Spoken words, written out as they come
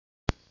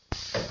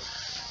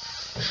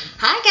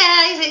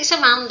Hi guys, it's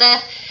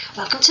Amanda.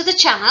 Welcome to the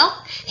channel.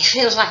 It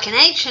feels like an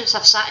age since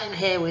I've sat in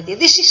here with you.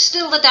 This is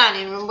still the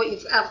dining room, but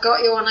I've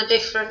got you on a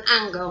different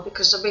angle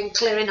because I've been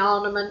clearing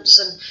ornaments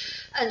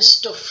and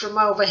stuff from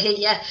over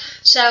here.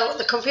 So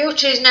the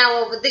computer is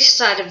now over this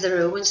side of the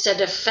room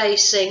instead of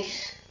facing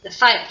the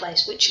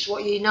fireplace, which is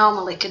what you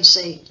normally can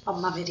see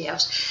on my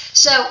videos.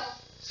 So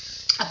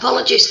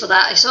apologies for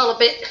that. It's all a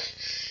bit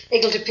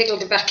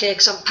higgledy-piggledy back here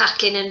because I'm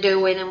packing and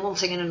doing and one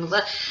thing and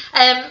another.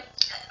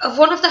 Of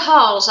one of the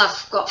hauls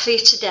I've got for you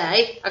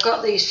today, I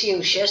got these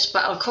fuchsias,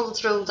 but I'll come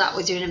through that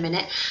with you in a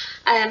minute.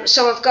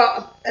 So I've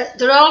got,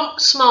 they're all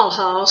small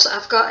hauls.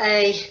 I've got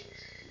a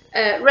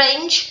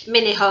range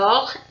mini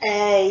haul,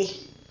 a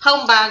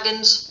Home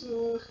Bargains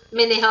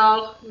mini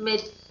haul,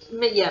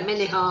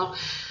 mini haul,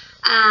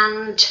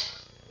 and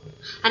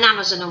an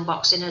Amazon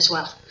unboxing as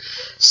well.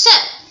 So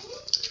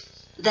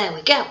there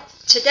we go.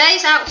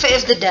 Today's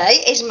outfit of the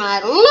day is my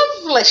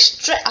lovely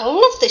I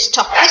love this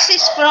top. This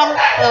is from,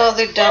 oh,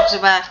 the dogs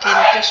are barking,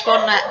 just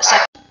one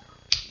second.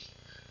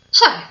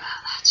 Sorry about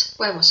that.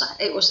 Where was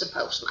I? It was the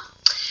postman.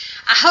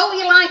 I hope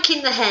you're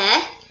liking the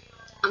hair.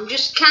 I'm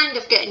just kind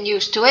of getting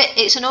used to it.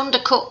 It's an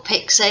undercut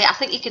pixie. I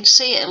think you can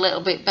see it a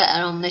little bit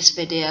better on this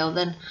video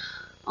than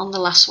on the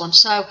last one.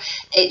 So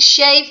it's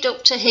shaved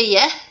up to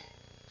here.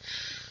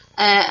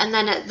 And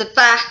then at the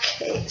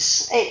back,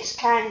 it's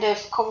kind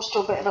of comes to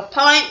a bit of a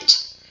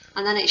point.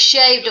 And then it's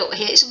shaved up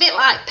here. It's a bit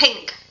like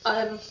Pink,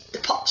 the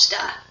pop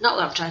star. Not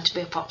that I'm trying to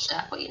be a pop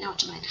star, but you know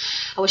what I mean.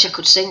 I wish I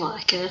could sing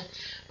like her.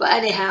 But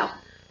anyhow,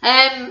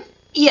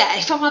 yeah,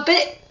 if I'm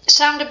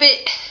sound a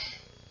bit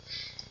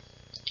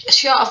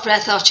short of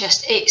breath or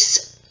chest,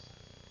 it's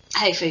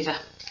hay fever.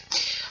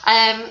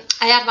 I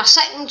had my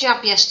second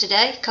jab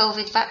yesterday,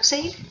 COVID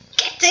vaccine.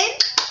 Get in!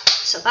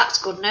 So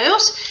that's good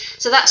news.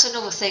 So that's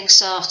another thing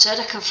sorted.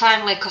 I can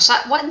finally, because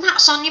when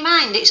that's on your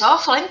mind, it's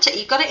awful, isn't it?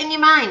 You've got it in your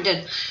mind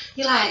and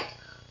you're like,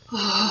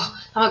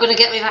 oh, am I going to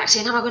get my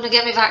vaccine? Am I going to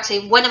get my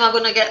vaccine? When am I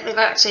going to get my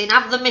vaccine?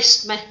 Have they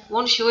missed me?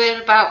 Once you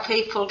hear about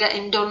people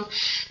getting done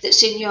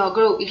that's in your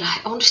group, you're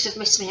like, I wonder if they've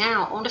missed me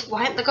out. I wonder if,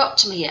 why haven't they got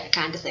to me yet,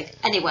 kind of thing.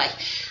 Anyway,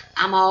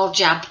 I'm all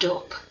jabbed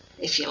up,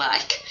 if you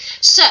like.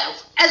 So,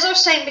 as I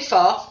was saying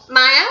before,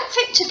 my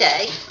outfit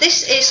today,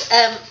 this is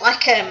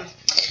like a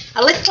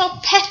little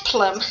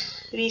peplum.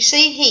 You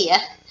see here,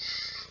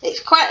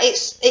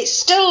 it's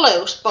still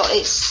loose, but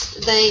it's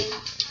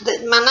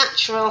my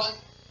natural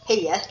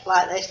here,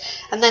 like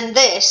this, and then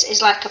this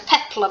is like a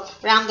peplum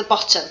round the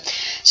bottom.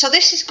 So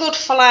this is good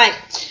for like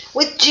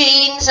with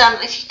jeans,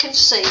 and if you can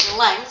see the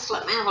length,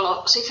 let me have a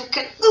look, see if I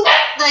can, ooh,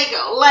 there you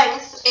go,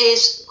 length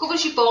is,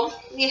 covers your bum,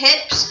 your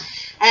hips.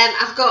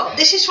 I've got,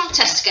 this is from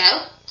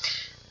Tesco,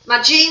 my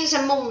jeans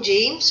are mum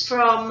jeans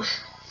from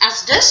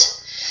Asda's.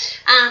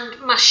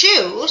 And my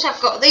shoes,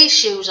 I've got these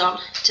shoes on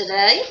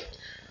today.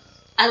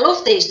 I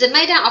love these. They're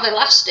made out of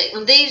elastic,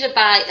 and these are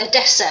by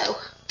Adesso.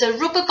 They're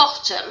rubber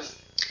bottom,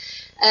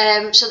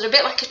 so they're a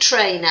bit like a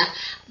trainer.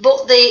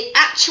 But the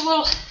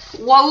actual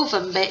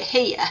woven bit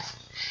here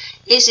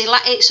is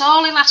it's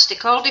all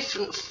elastic, all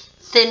different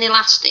thin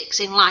elastics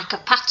in like a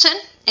pattern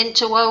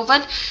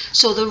interwoven.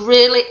 So they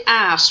really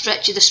are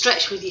stretchy. They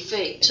stretch with your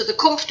feet, so they're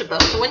comfortable.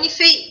 So when your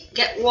feet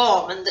get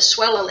warm and they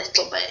swell a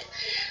little bit,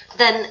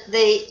 then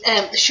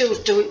the shoes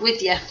do it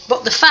with you.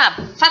 But the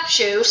fab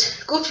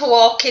shoes, good for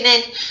walking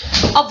in,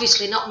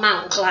 obviously not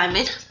mountain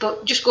climbing,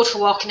 but just good for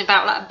walking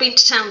about. Like I've been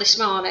to town this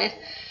morning,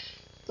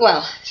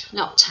 well,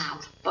 not town,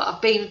 but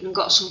I've been and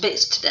got some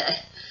bits today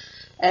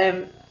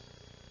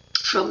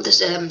from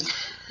this a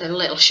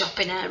little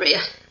shopping area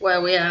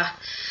where we are,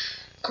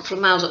 a couple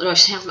of miles up the road.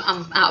 See,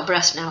 I'm out of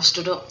breath now,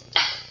 stood up.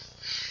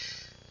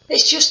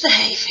 It's just the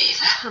hay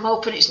fever. I'm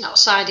hoping it's not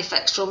side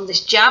effects from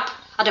this jab.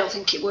 I don't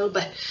think it will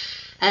be.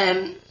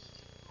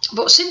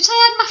 But since I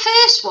had my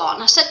first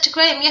one, I said to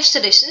Graham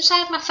yesterday, since I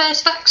had my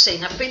first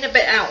vaccine, I've been a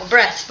bit out of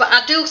breath, but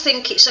I do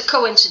think it's a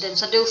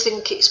coincidence. I do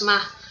think it's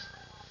my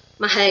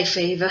hay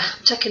fever.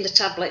 I'm taking the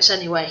tablets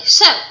anyway.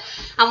 So,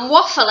 I'm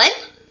waffling,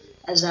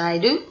 as I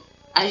do,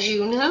 as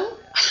you know,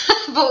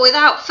 but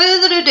without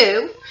further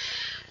ado,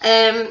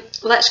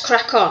 let's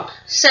crack on.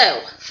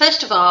 So,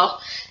 first of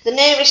all, the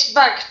nearest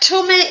bag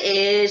to me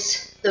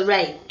is the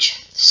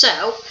range.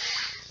 So,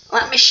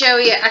 let me show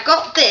you. I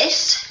got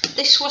this.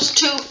 This was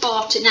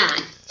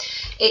 $2.49.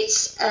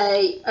 It's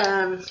a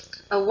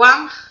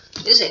Wham.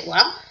 Is it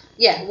Wham?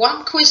 Yeah,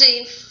 Wham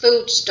Cuisine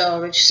food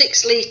storage,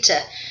 6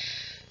 litre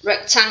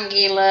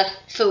rectangular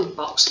food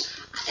box.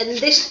 And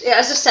this,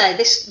 as I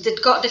say,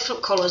 they've got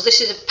different colours.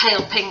 This is a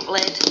pale pink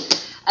lid.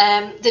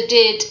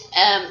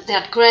 They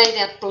had grey, they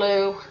had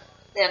blue,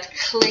 they had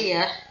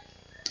clear.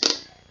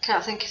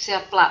 Can't think if they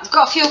have black. They've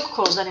got a few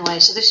colours anyway,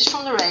 so this is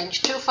from the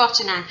range,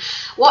 $2.49.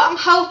 What I'm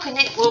hoping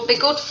it will be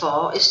good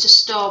for is to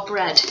store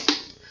bread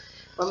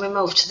when we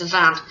move to the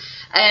van.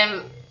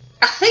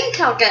 I think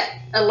I'll get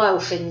a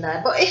loaf in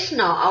there, but if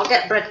not, I'll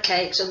get bread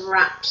cakes and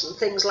wraps and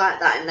things like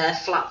that in there,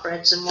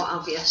 flatbreads and what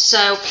have you.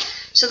 So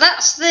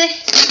that's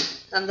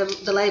and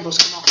the labels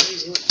come off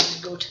easy, which is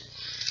good.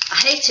 I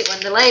hate it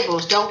when the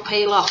labels don't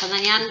peel off and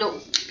then you end up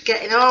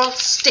getting all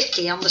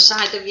sticky on the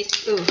side of your...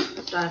 Ooh,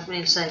 drives me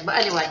insane. But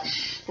anyway,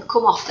 they'll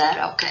come off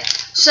there. Okay.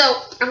 So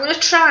I'm going to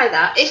try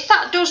that. If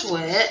that does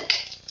work,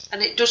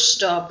 and it does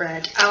store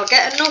bread, I'll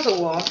get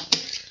another one.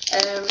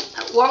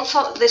 One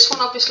for this one,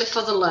 obviously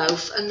for the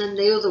loaf, and then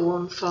the other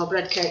one for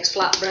bread cakes,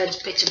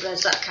 flatbreads, pita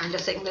breads, that kind of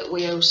thing that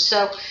we use.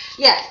 So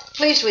yeah,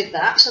 pleased with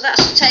that. So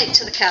that's to take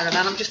to the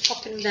caravan. I'm just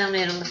popping them down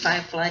here on the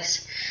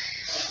fireplace.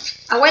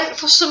 I went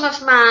for some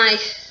of my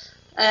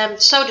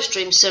soda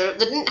stream syrup.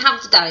 They didn't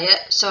have the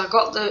diet, so I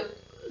got the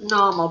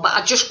normal, but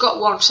I just got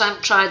one because I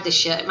haven't tried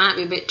this yet. It might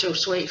be a bit too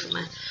sweet for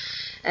me,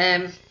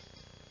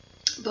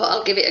 but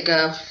I'll give it a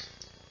go.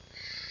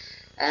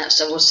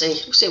 So we'll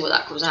see what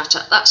that comes out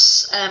at.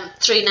 That's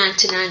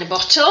 $3.99 a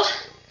bottle.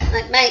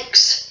 It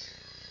makes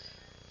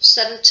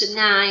 7 to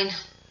 9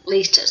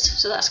 litres,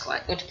 so that's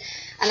quite good.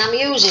 And I'm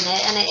using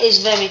it, and it is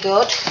very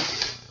good.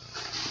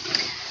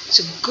 It's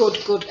a good,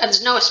 and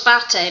there's no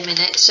aspartame in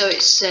it, so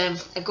it's a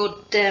good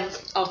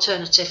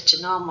alternative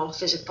to normal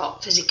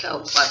physico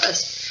like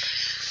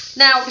this.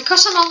 Now,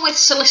 because I'm on with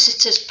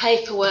solicitors'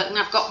 paperwork, and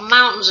I've got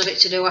mountains of it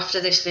to do after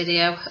this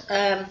video,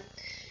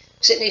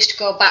 because it needs to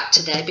go back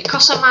today.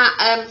 Because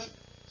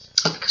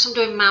I'm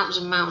doing mountains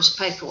and mountains of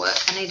paperwork,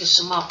 I needed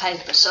some more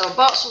paper. So I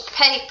bought some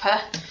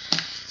paper,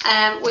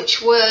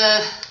 which were,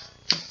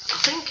 I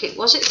think it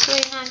was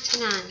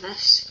 $3.99.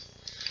 This,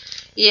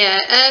 yeah.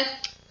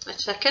 Wait a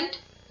second.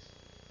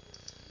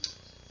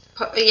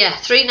 Yeah,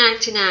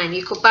 $3.99.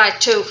 You could buy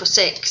 2 for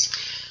 $6.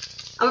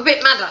 I'm a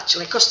bit mad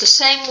actually, because the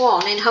same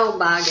one in Home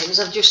Bargains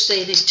I've just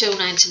seen is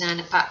 $2.99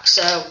 a pack.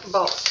 So,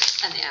 but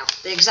anyhow,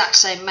 the exact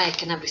same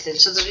make and everything.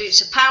 So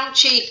it's £1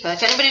 cheaper.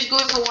 If anybody's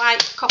going for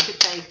white copy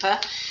paper,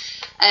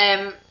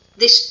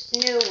 this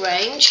new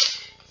range,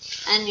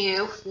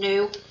 new,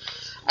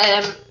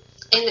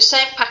 in the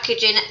same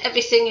packaging,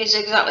 everything is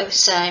exactly the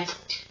same.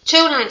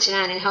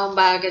 $2.99 in Home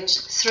Bargains,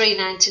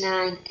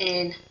 $3.99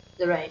 in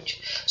the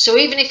range. So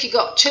even if you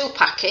got 2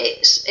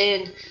 packets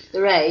in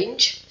the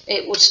range,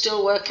 it would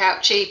still work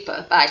out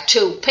cheaper by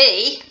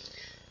 2p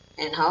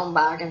in Home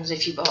Bargains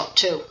if you bought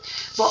 2.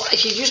 But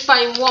if you're just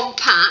buying 1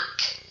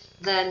 pack,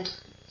 then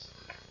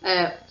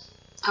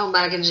Home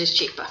Bargains is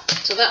cheaper.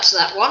 So that's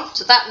that one.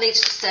 So that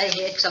needs to stay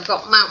here because I've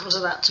got mountains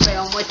of that to be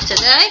on with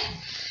today.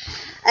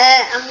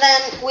 And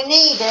then we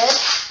needed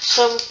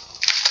some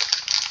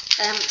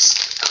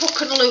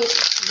hook and loop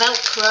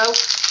Velcro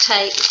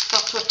tape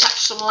to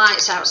attach some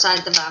lights outside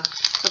the van.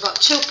 So I've got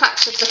 2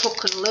 packs of the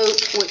hook and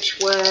loop, which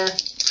were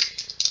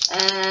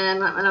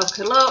let me have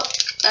a look,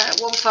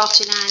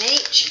 $1.49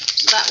 each.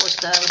 So that was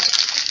those.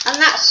 And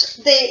that's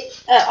the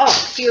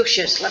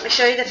fuchsias. Let me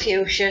show you the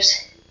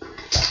fuchsias.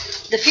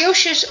 The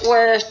fuchsias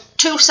were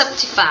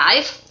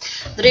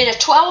 $2.75. They're in a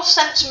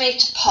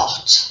 12cm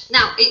pot.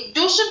 Now it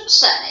doesn't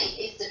say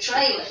if they're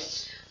trailing,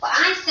 but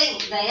I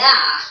think they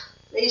are.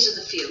 These are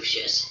the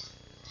fuchsias.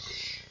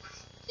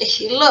 If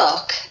you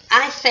look,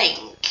 I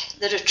think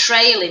they're a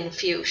trailing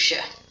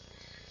fuchsia.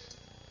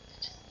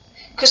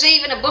 Because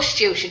even a bush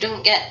fuchsia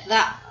doesn't get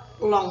that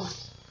long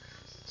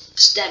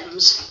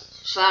stems,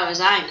 as far as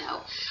I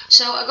know.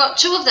 So I got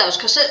 2 of those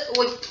because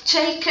we've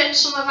taken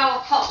some of our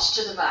pots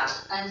to the van,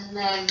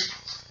 and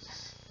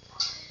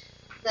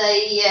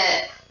they.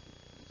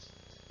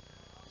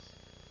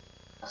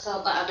 I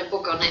thought that had a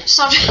bug on it.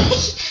 Sorry,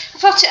 I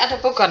thought it had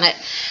a bug on it.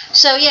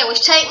 So yeah,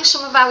 we've taken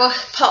some of our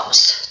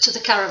pots to the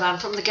caravan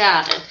from the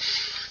garden.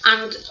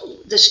 And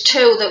there's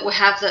 2 that we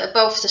have that are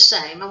both the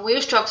same, and we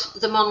used to have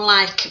them on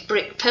like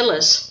brick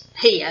pillars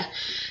here,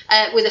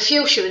 with a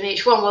fuchsia in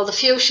each one. Well, the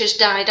fuchsias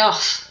died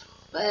off,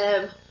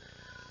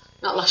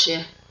 not last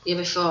year, year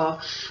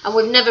before, and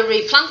we've never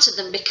replanted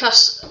them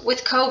because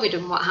with COVID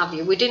and what have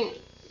you, we didn't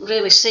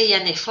really see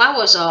any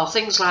flowers or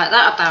things like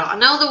that about. I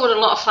know there were a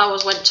lot of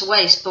flowers went to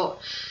waste, but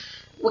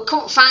we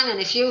couldn't find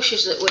any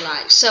fuchsias that we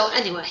liked. So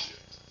anyway,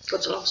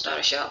 cut a long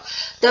story short,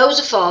 those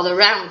are for the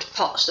round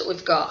pots that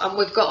we've got, and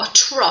we've got a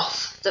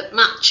trough that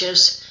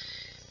matches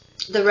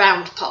the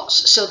round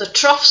pots. So the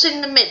trough's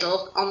in the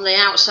middle on the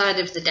outside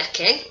of the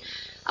decking.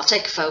 I'll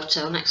take a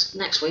photo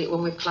next week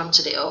when we've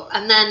planted it up,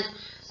 and then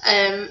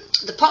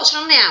the pots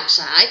are on the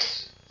outside,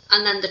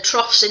 and then the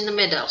trough's in the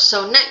middle.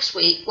 So next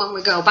week when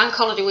we go, bank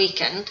holiday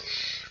weekend,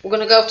 we're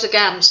going to go to the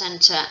garden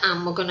centre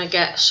and we're going to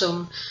get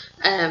some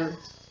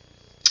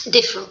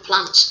different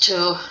plants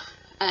to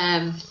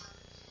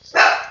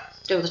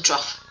do the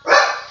trough.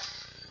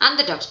 And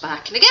the dog's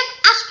barking again,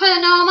 as per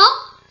normal.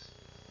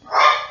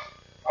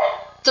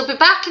 They'll be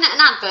barking at an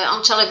advert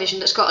on television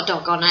that's got a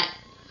dog on it,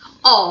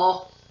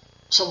 or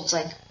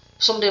something.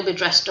 Somebody will be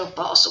dressed up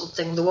or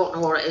something, they won't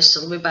know what it is, so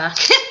they'll be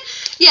barking.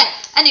 Yeah,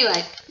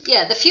 anyway,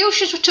 yeah, the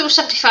fuchsias were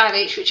 $2.75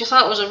 each, which I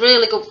thought was a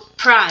really good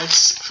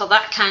price for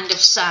that kind of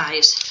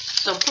size.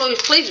 So I'm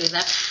pleased with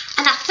them.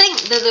 And I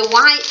think they're the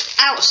white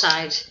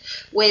outside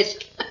with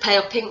a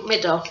pale pink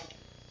middle,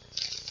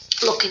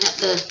 looking at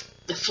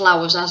the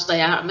flowers as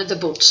they are, I mean the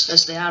buds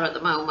as they are at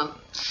the moment.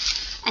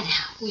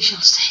 Anyhow, we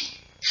shall see.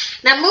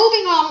 Now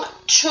moving on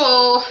to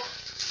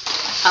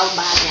Home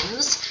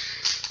Bargains,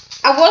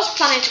 I was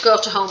planning to go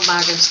to Home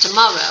Bargains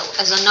tomorrow,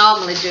 as I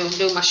normally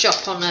do my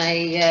shop on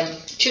a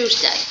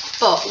Tuesday.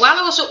 But while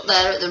I was up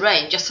there at the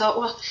range, I thought,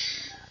 well,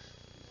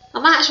 I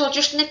might as well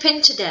just nip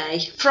in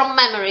today, from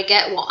memory,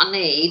 get what I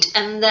need,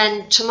 and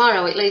then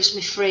tomorrow it leaves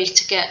me free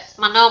to get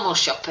my normal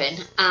shopping,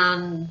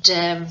 and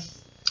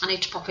I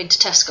need to pop into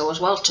Tesco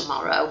as well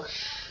tomorrow.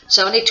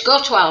 So I need to go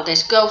to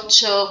Aldi's, go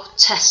to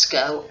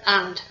Tesco,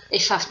 and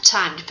if I have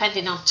time,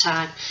 depending on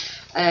time,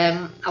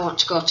 I want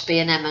to go to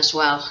B&M as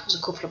well. There's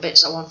a couple of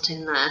bits I want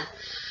in there.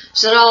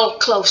 So they're all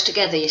close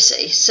together, you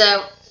see.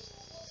 So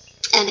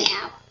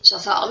anyhow, so I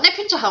thought I'll nip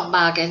into Home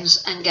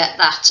Bargains and get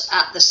that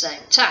at the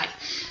same time.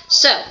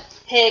 So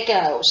here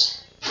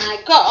goes.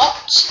 I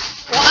got,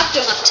 what I've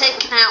done, I've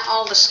taken out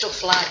all the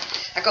stuff, like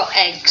I got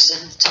eggs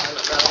and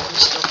toilet roll and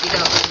stuff. You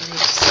don't really need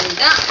to see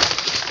that,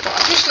 but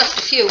I've just left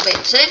a few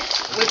bits in.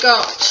 I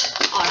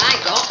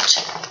got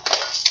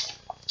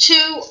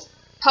 2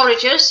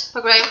 porridges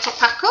per gram for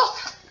pack up.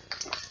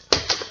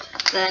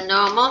 They're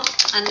normal,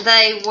 and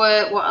they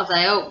were, what are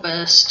they,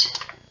 Oatburst,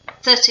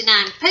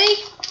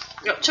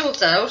 39p. Got 2 of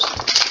those.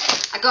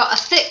 I got a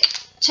thick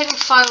tin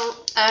foil,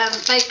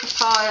 baker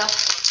foil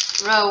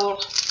roll.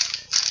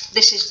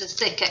 This is the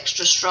thick,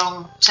 extra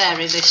strong, tear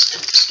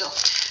resistant stuff.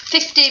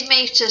 15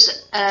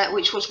 metres,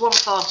 which was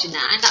 £1.49.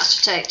 That's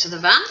to take to the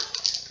van.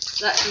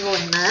 So that can go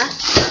in there.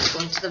 That's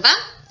going to the van.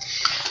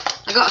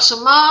 I got some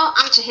more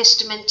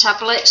antihistamine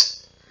tablets.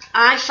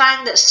 I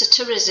find that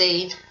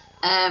cetirizine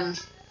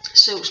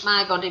suits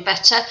my body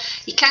better.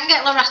 You can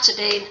get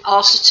loratadine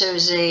or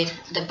cetirizine.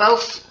 They're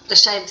both the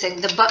same thing.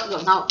 They're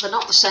not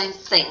the same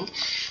thing.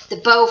 They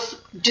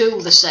both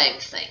do the same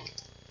thing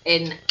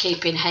in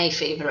keeping hay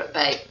fever at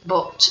bay,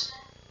 but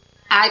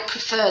I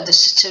prefer the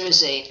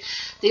cetirizine.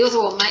 The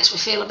other one makes me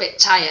feel a bit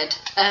tired.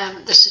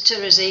 The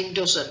cetirizine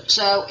doesn't.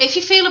 So if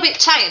you feel a bit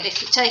tired,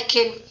 if you're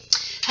taking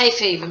hay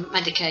fever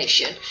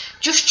medication,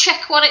 just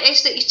check what it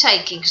is that you're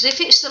taking, because if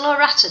it's the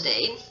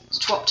loratadine,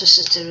 swap to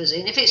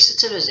cetirizine. If it's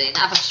cetirizine,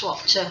 have a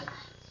swap to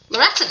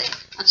loratadine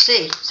and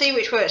see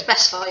which works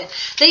best for you.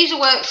 These will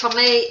work for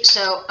me,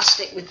 so I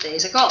stick with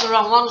these. I got the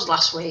wrong ones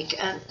last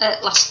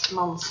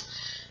month,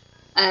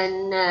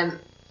 and I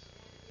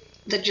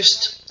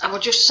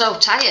was just so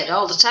tired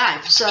all the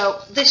time.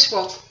 So this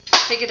one,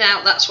 figured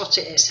out that's what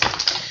it is.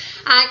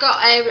 I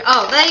got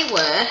they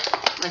were,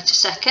 wait a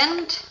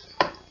second,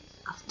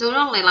 they were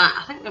only like,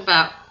 I think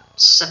about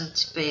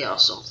 70p or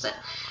something.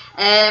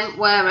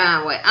 Where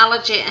are we?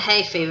 Allergy and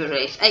hay fever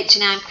relief,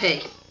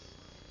 89p.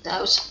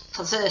 Those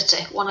for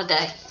 30, one a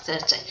day,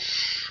 30.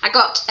 I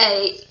got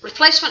a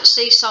replacement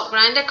sea salt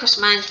grinder because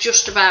mine's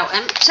just about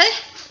empty,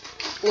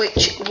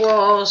 which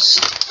was,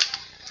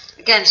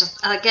 again,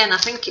 I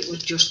think it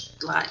was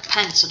just like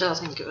pence. I don't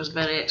think it was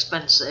very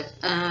expensive.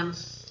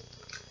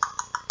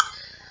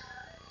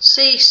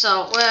 Sea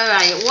salt, where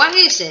are you? Why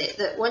is it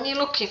that when you're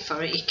looking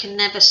for it you can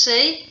never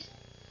see?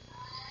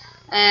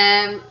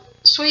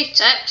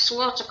 Sweetex,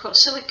 water cut,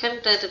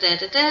 silicone,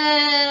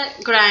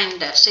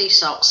 grinder, sea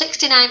salt,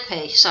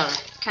 69p. Sorry,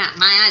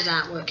 my eyes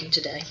aren't working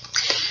today.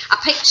 I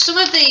picked some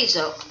of these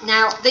up.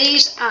 Now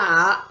these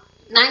are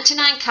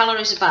 99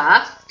 calories a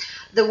bar.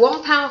 They're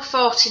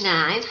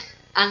 £1.49,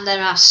 and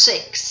there are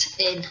 6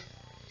 in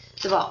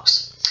the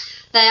box.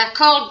 They are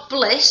called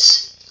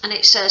Bliss, and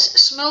it says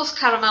smooth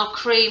caramel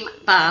cream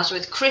bars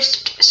with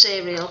crisped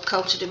cereal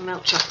coated in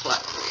milk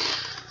chocolate.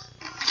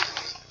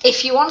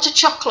 If you want a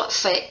chocolate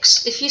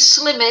fix, if you're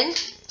slimming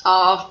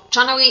or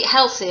trying to eat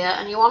healthier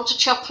and you want a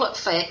chocolate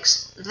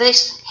fix,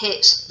 this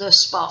hits the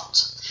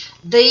spot.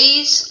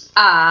 These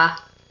are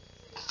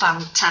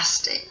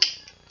fantastic.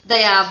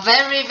 They are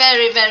very,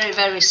 very, very,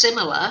 very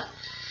similar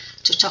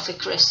to Toffee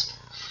Crisp,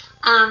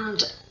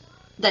 and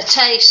the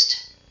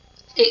taste,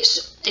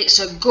 it's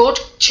a good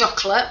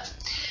chocolate.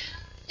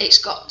 It's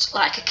got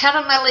like a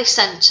caramelly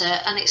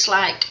centre, and it's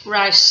like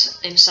rice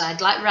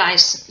inside, like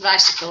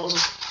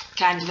ricicles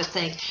kind of a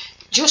thing,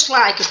 just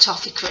like a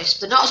Toffee Crisp.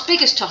 They're not as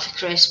big as Toffee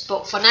Crisp,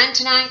 but for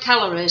 99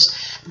 calories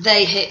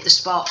they hit the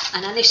spot,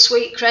 and any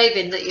sweet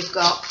craving that you've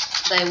got,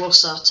 they will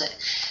sort it.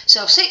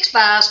 So 6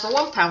 bars for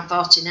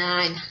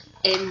 £1.49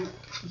 in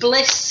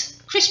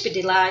Bliss Crispy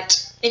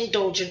Delight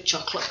Indulgent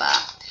Chocolate Bar.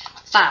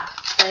 Fab,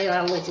 they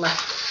are lovely.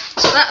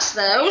 So that's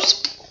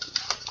those.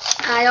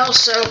 I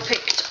also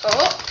picked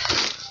up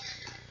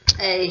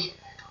a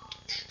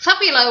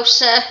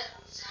Fabulosa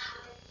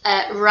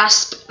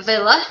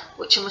Raspvilla,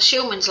 which I'm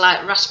assuming is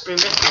like raspberry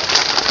ripple. Let me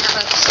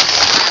have a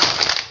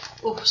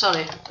smell. Oh,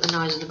 sorry, the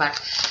noise in the bag.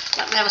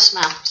 Let me have a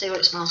smell, see what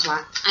it smells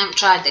like. I haven't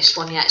tried this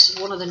one yet, it's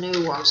one of the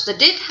new ones. They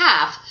did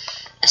have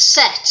a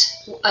set,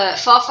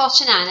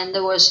 $4.49, and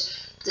there was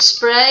the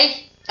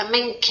spray, a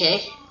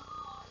minky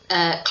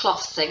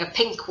cloth thing, a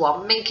pink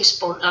one, minky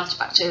sponge,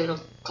 antibacterial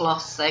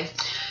cloth thing,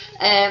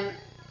 a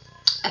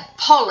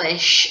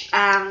polish,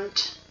 and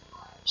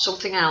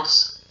something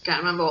else. Can't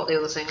remember what the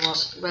other thing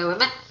was. Bear with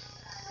me.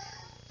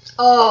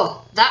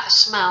 Oh, that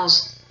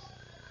smells.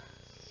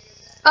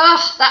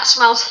 Oh, that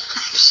smells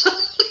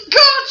absolutely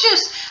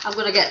gorgeous. I'm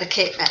going to get the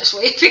kit next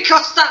week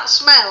because that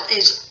smell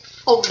is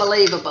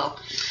unbelievable.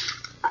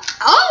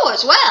 Oh,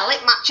 as well,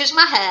 it matches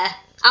my hair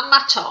and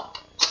my top.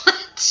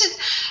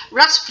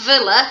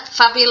 Raspvilla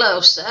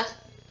Fabulosa.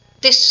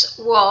 This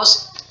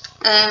was,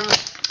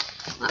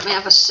 let me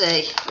have a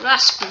see.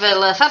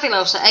 Raspvilla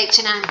Fabulosa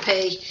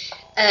 89p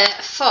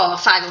for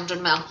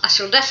 500ml. I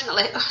shall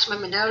definitely, oh, it's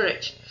made me know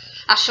rich.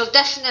 I shall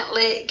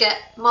definitely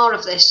get more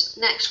of this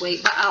next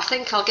week, but I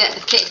think I'll get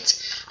the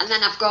kit. And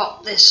then I've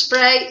got the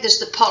spray, there's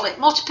the polish,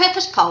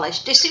 multi-purpose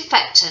polish,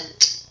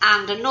 disinfectant,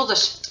 and another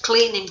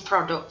cleaning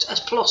product as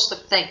plus the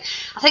thing.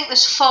 I think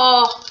there's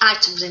 4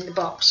 items in the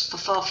box for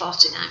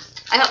 $4.49.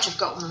 I ought to have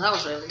got one of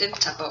those really,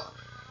 didn't I? But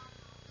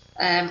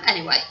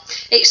anyway,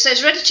 it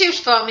says ready to use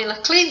formula,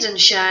 cleans and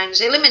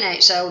shines,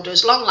 eliminates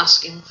odours, long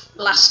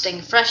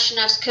lasting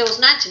freshness, kills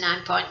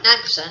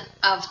 99.9%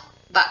 of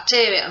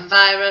bacteria and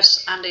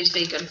virus, and is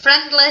vegan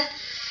friendly.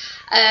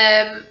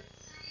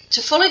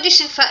 To fully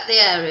disinfect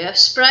the area,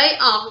 spray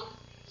on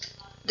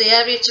the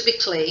area to be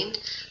cleaned,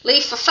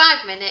 leave for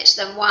 5 minutes,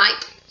 then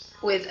wipe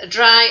with a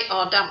dry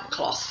or damp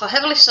cloth. For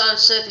heavily soiled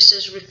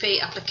surfaces,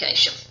 repeat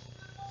application.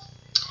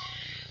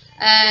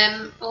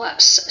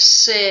 Let's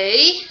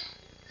see.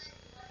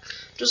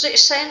 Does it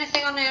say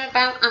anything on here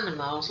about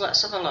animals?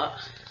 Let's have a look.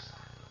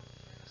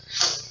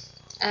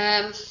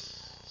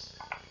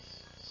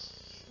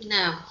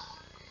 No.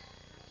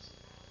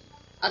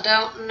 I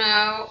don't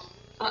know.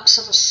 Let's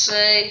have a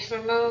see.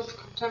 Remove.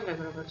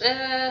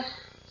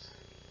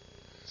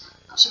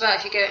 That's about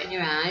if you get it in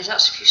your eyes.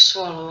 That's if you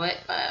swallow it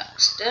by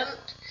accident.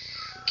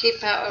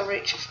 Keep out of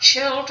reach of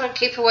children.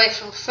 Keep away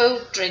from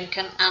food, drink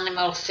and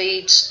animal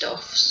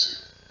feedstuffs.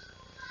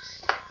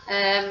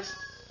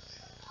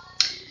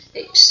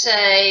 It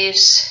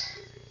says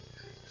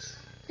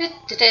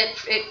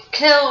it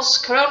kills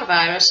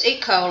coronavirus, E.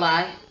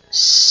 coli,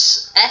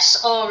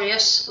 S.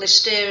 aureus,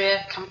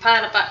 Listeria,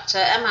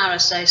 Campylobacter,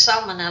 MRSA,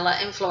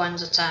 Salmonella,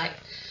 influenza type,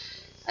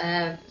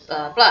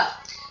 blah blah.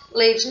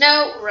 Leaves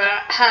no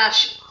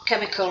harsh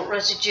chemical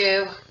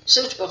residue,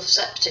 suitable for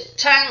septic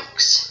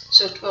tanks,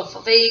 suitable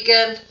for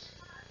vegan,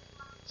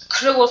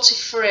 cruelty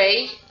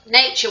free,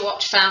 Nature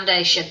Watch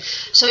Foundation.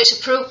 So it's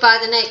approved by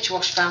the Nature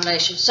Watch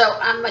Foundation. So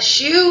I'm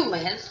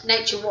assuming,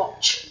 Nature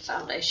Watch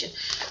Foundation,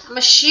 I'm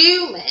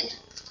assuming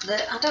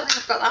that, I don't think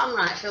I've got that on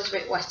right, it feels a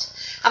bit wet.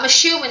 I'm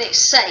assuming it's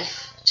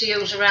safe to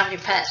use around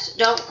your pets.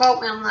 Don't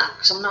quote me on that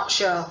because I'm not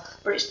sure.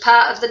 But it's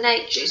part of the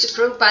nature, it's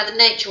approved by the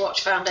Nature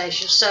Watch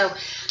Foundation. So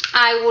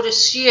I would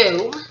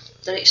assume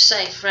that it's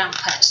safe around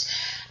pets.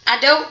 I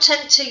don't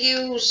tend to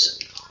use,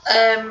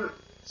 I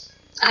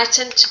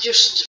tend to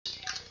just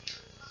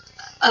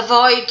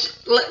avoid,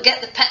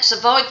 get the pets,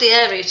 avoid the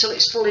area till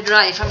it's fully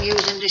dry if I'm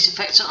using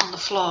disinfectant on the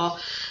floor,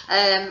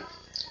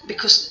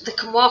 because they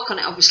can walk on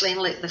it obviously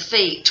and lick their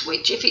feet,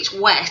 which if it's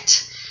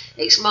wet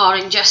it's more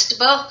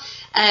ingestible,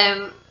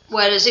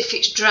 whereas if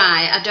it's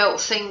dry I don't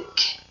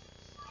think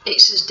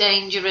it's as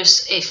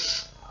dangerous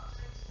if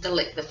they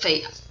lick the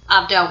feet.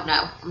 I don't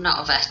know, I'm not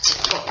a vet,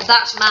 but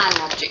that's my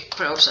logic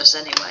process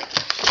anyway.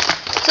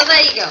 So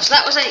there you go, so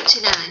that was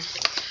 89.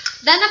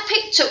 Then I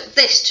picked up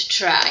this to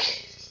try.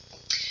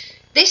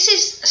 This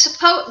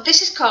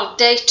is called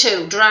Day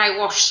 2 Dry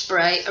Wash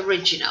Spray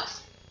Original.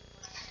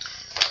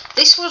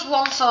 This was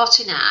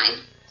 $1.49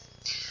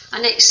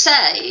 and it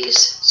says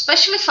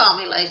specially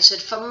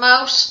formulated for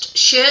most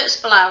shirts,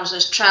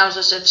 blouses,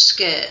 trousers and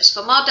skirts.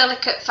 For more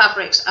delicate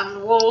fabrics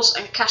and wools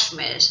and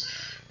cashmeres,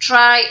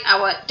 try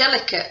our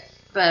delicate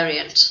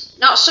variant.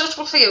 Not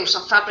suitable for use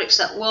on fabrics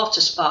that water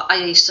spot,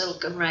 i.e.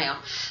 silk and rayon.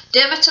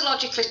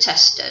 Dermatologically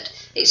tested.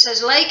 It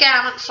says lay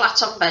garment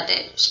flat on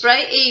bedding,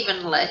 spray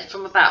evenly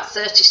from about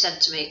 30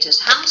 centimetres,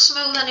 hand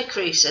smooth any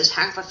creases,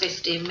 hang for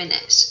 15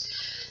 minutes.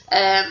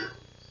 And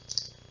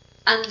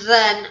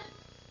then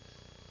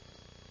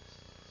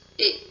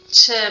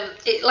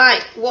it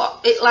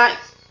like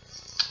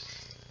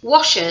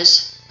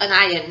washes and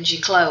irons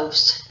your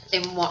clothes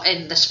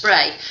in the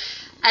spray.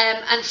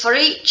 And for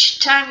each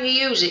time you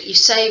use it, you're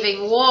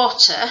saving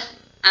water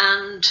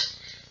and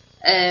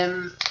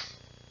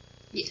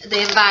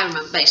the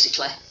environment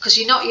basically, because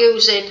you're not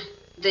using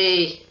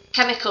the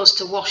chemicals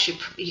to wash your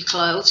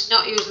clothes, you're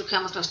not using the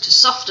chemicals to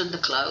soften the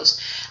clothes,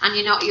 and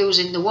you're not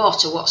using the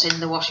water what's in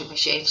the washing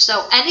machine.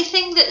 So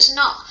anything that's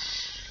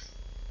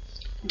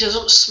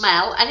doesn't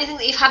smell, anything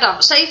that you've had on,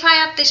 say if I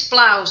had this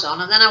blouse on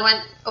and then I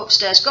went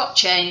upstairs, got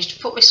changed,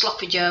 put my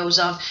sloppy joes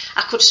on,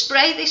 I could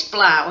spray this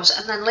blouse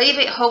and then leave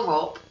it hung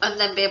up and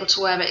then be able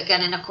to wear it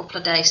again in a couple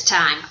of days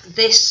time.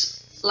 This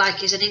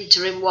like is an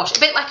interim wash, a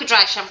bit like a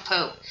dry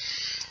shampoo.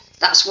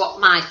 That's what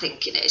my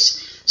thinking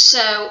is.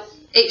 So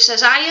it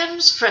says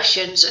irons,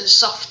 freshens and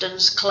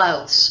softens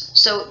clothes.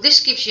 So this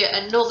gives you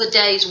another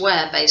day's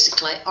wear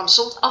basically on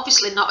some,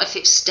 obviously not if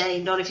it's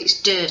stained or if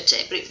it's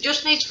dirty, but it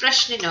just needs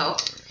freshening up.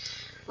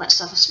 Let's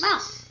have a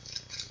smell.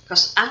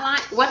 Because I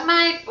like when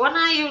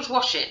I use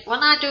washing,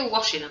 when I do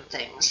washing and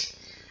things,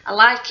 I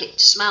like it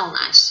to smell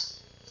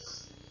nice.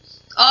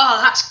 Oh,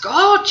 that's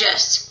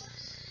gorgeous.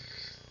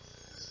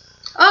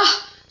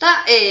 Oh,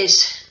 that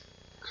is,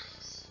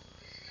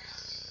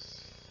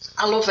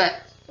 I love it.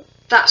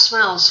 That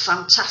smells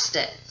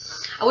fantastic.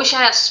 I wish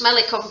I had a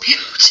smelly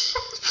computer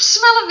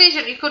Smell of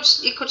vision. You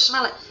could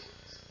smell it.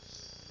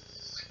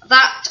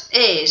 That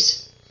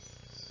is.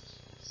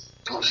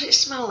 What does it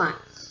smell like?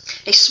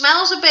 It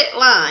smells a bit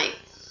like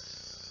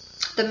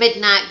the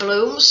Midnight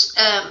Blooms,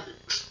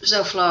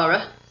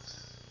 Zoflora.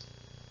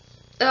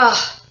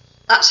 Oh,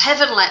 that's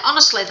heavenly.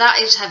 Honestly, that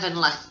is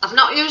heavenly. I've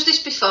not used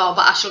this before,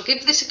 but I shall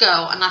give this a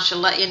go and I shall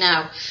let you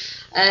know.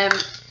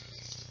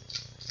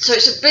 So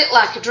it's a bit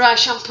like a dry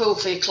shampoo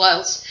for your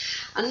clothes.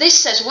 And this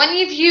says when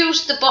you've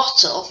used the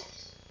bottle,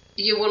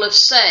 you will have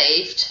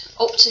saved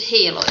up to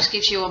here. Look, it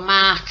gives you a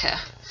marker.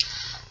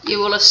 You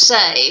will have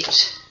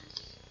saved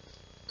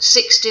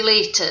 60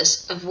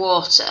 litres of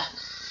water.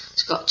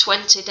 It's got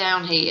 20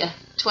 down here.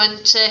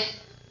 20,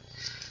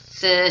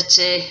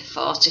 30,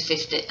 40,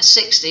 50,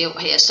 60 up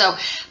here. So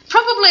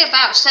probably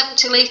about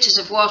 70 litres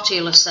of water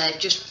you'll have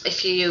saved just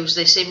if you use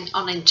this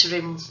on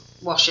interim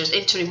washers,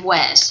 interim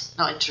wears,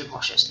 not interim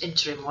washers,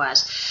 interim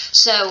wears.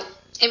 So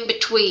in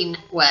between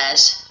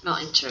wears,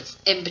 not interim,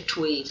 in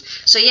between.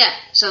 So yeah,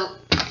 so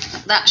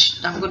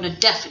that's, I'm going to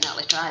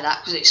definitely try that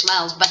because it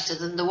smells better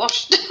than the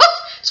wash stuff.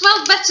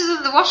 Smells better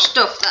than the wash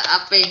stuff that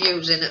I've been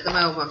using at the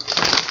moment.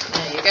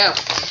 There you go.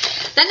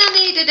 Then I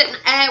needed an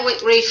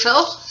Airwick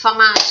refill for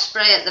my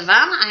spray at the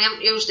van. I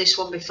haven't used this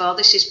one before.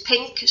 This is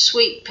Pink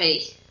Sweet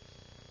Pea.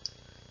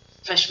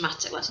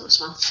 Freshmatic, let's have a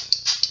smell.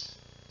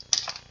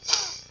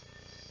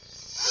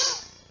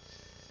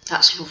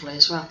 That's lovely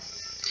as well.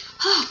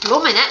 Oh,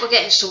 blooming heck, we're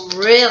getting some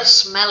real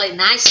smelly,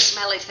 nice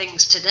smelly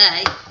things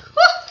today.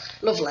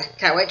 Woo, lovely,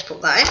 can't wait to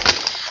put that in.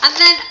 And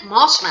then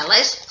more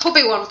smellies.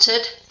 Hubby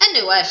wanted a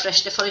new air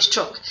freshener for his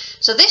truck.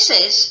 So this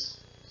is,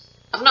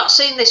 I've not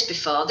seen this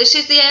before. This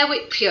is the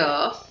Airwick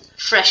Pure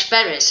Fresh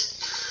Berries.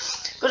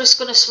 But it's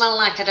going to smell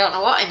like I don't know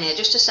what in here.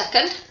 Just a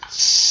second.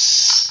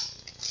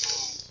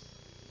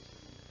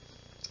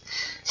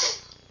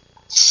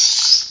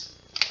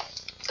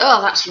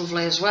 Oh, that's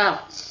lovely as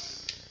well.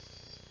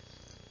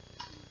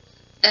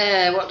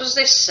 What does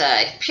this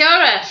say? Pure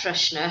air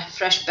freshener,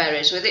 fresh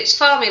berries, with its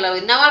formula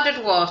with no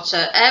added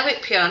water.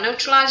 Airwick Pure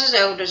neutralises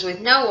odours with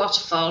no water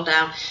fall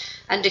down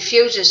and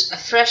diffuses a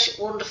fresh,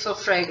 wonderful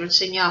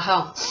fragrance in your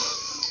home.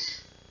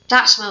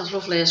 That smells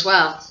lovely as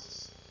well.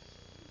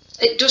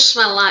 It does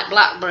smell like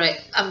blackberry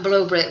and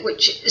blueberry,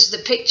 which is the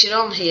picture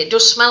on here. It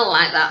does smell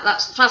like that.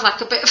 That smells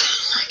like a bit of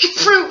like a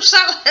fruit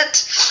salad.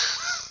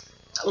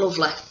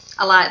 Lovely.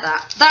 I like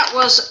that. That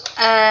was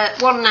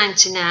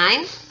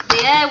 $1.99. The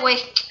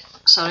Airwick,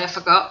 sorry, I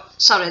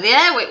forgot. Sorry, the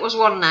Airwick was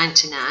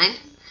 $1.99,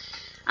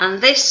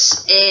 and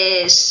this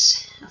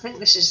is, I think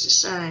this is the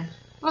same.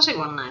 Was it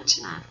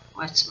 $1.99?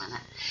 Wait a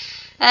minute.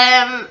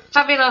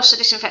 Fabulosa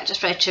disinfectant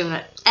spray 2.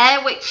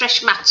 Airwick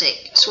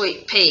Freshmatic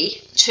Sweet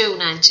Pea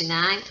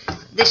 $2.99.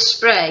 This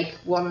spray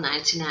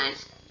 $1.99.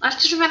 I have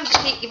to remember to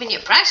keep giving you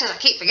prices. I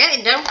keep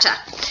forgetting, don't I?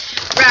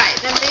 Right,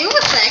 then the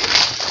other thing,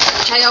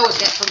 which I always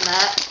get from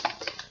there,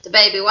 the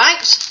baby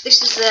wipes.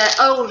 This is their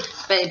own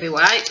baby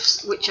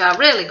wipes, which are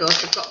really good.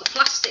 They've got the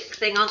plastic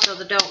thing on so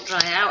they don't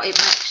dry out. It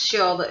makes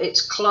sure that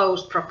it's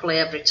closed properly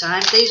every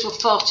time. These were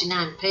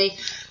 49p,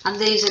 and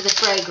these are the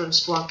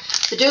fragranced one.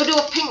 They do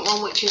a pink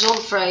one which is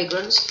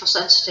unfragranced for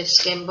sensitive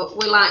skin, but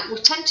we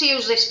tend to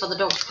use this for the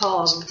dog's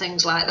paws and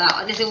things like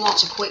that. Anything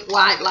wants a quick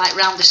wipe like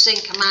round the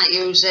sink, I might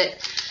use it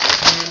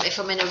if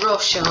I'm in a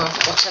rush or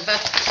whatever.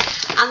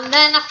 And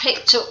then I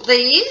picked up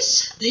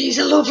these. These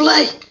are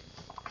lovely.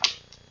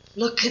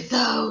 Look at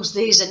those.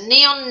 These are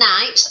Neon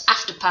Nights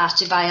After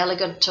Party by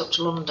Elegant Touch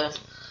London.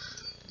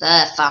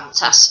 They're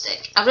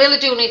fantastic. I really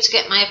do need to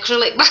get my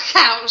acrylic back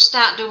out and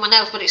start doing my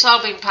nails, but it's all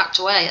been packed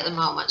away at the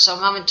moment, so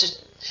I'm having to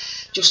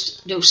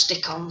just do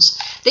stick-ons.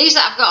 These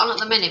that I've got on at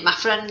the minute, my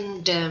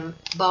friend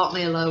bought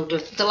me a load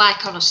of, they're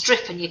like on a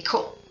strip and you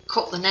cut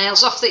the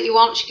nails off that you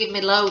want. She gave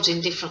me loads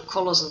in different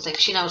colours and things.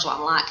 She knows what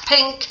I'm like.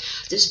 Pink,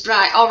 there's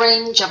bright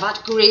orange, I've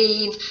had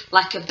green,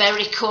 like a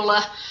berry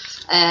colour.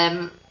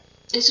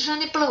 Is there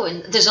any blue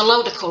in? There's a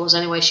load of colours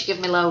anyway. She gave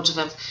me loads of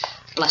them.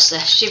 Bless her.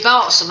 She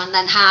bought some and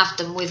then halved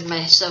them with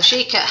me. So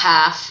she cut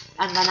half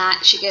and then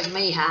she gave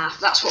me half.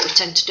 That's what we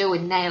tend to do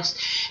with nails.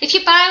 If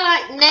you buy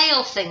like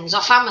nail things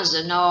off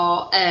Amazon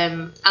or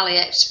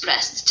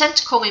AliExpress, they tend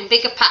to come in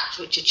bigger packs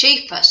which are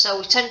cheaper. So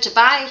we tend to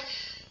buy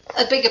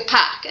a bigger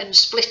pack and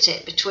split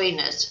it between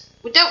us.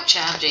 We don't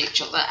charge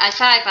each other. If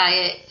I buy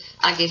it,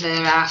 I give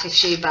her half. If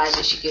she buys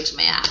it, she gives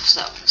me half.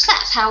 So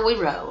that's how we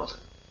roll.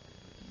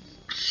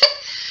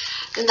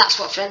 And that's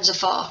what friends are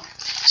for.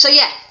 So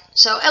yeah,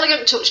 so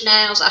Elegant Touch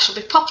nails. I shall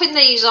be popping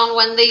these on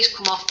when these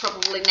come off.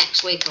 Probably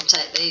next week I'll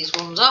take these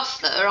ones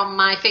off that are on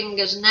my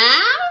fingers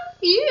now.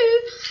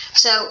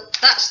 So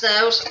that's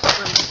those. I'll put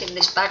them back in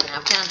this bag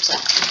now, can't I?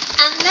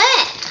 And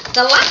then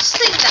the last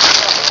thing that I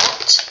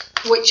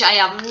bought, which I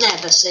have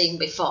never seen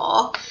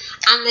before,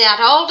 and they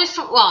had all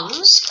different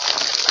ones.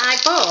 I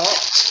bought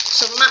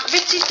some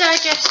McVitie's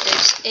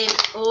Digestives in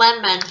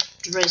lemon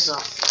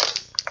drizzle.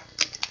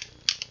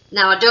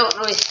 Now I don't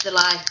know if they're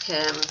like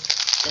a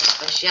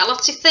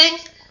speciality thing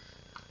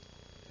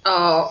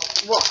or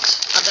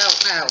what, I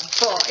don't know,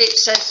 but it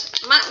says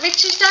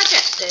McVitie's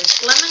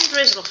Digestives Lemon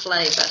Drizzle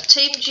Flavour,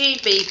 Team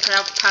GB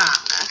Proud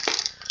Partner,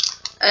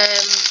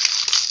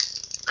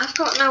 I've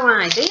got no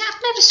idea.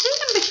 I've never seen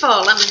them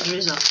before, lemon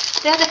drizzle.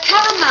 They had a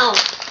caramel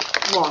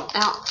one.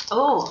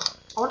 Oh,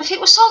 I wonder if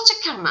it was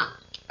salted caramel.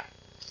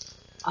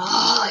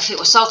 Oh, if it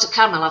was salted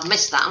caramel, I've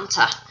missed that, haven't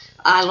I?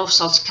 I love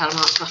salted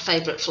caramel, it's my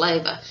favourite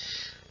flavour.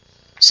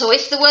 So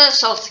if there were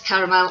salted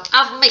caramel,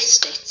 I've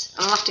missed it.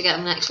 I'll have to get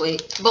them next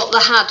week. But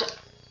they had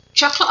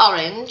chocolate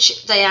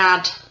orange, they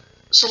had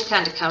some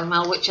kind of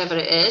caramel, whichever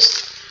it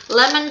is,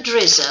 lemon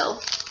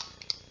drizzle,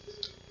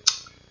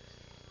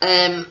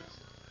 and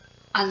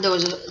there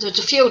was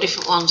a few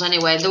different ones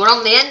anyway. They were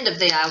on the end of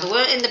the aisle. They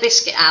weren't in the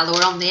biscuit aisle, they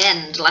were on the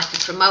end, like a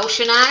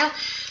promotion aisle.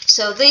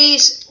 So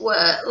these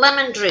were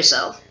lemon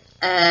drizzle.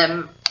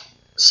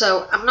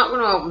 So I'm not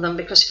going to open them,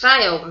 because if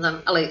I open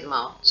them, I'll eat them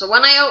all. So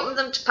when I open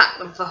them to pack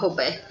them for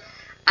hubby,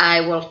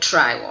 I will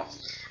try one.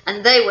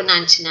 And they were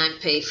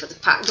 99p for the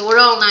pack. They were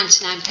all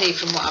 99p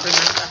from what I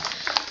remember.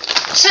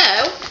 So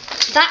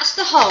that's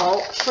the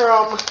haul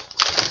from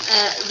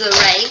the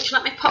range.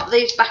 Let me pop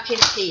these back in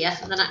here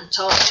and then I can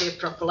talk to you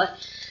properly.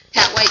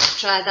 Can't wait to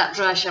try that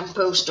dry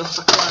shampoo stuff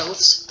for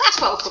clothes. That's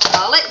what we could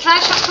call it, dry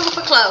shampoo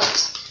for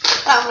clothes.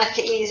 That'll make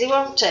it easy,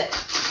 won't it?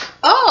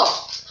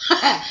 Oh,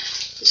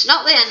 it's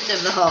not the end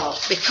of the haul,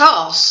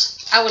 because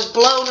I was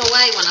blown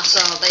away when I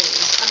saw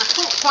these, and I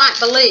couldn't quite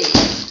believe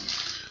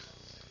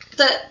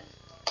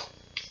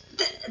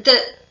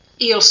that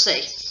you'll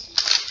see.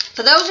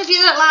 For those of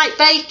you that like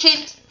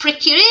baking,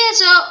 prick your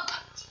ears up.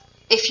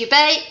 If you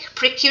bake,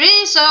 prick your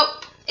ears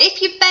up.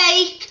 If you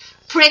bake,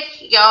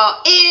 prick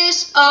your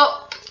ears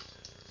up.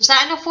 Is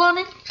that enough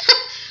warning?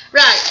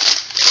 Right,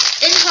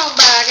 in Home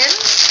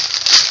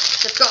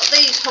Bargains, they've got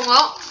these hung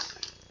up,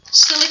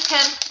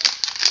 silicone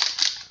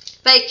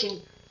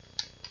baking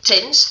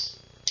tins,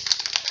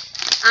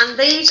 and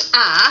these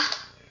are,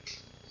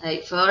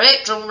 wait for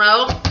it, drum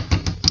roll,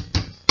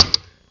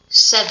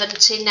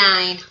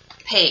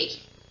 79p.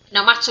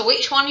 No matter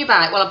which one you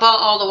buy. Well, I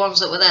bought all the ones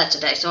that were there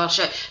today, so I'll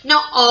show you.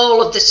 Not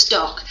all of the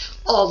stock,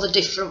 all the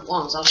different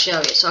ones, I'll show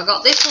you. So I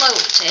got this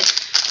loaf tin,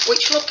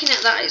 which looking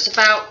at that, it's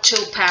about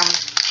 £2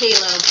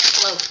 kilo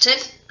loaf tin,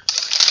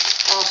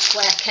 or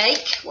square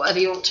cake, whatever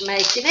you want to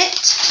make in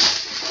it.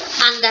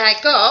 And I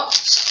got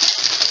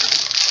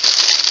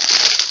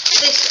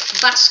this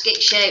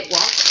basket shaped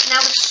one. Now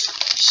there's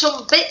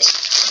some bits,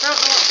 I don't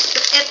know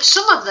what,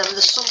 some of them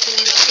there's something in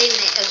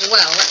it as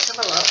well. Let's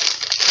have a look.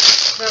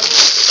 Well,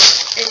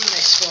 what's in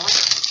this one?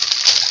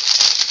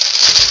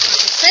 You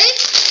can see?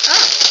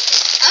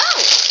 Oh,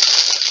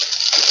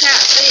 you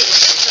can't see it.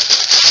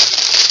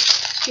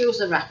 Excuse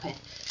the wrapping.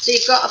 So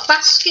you've got a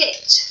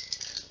basket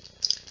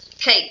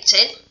cake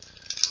tin,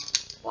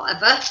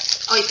 whatever.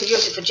 Or you could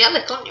use it for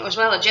jelly, couldn't you, as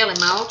well, a jelly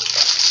mould.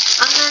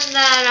 And then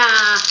there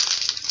are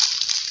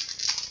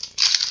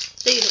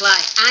these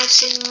like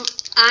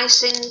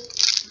icing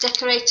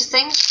decorator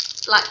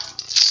things, like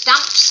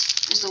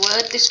stamps is the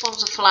word. This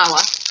one's a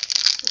flower,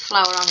 the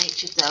flower on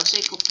each of those, so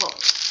you could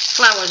put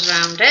flowers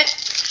around it.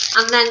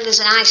 And then there's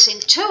an icing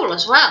tool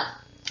as well.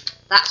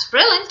 That's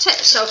brilliant, isn't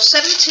it? So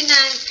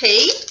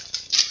 79p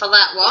for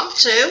that one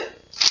too.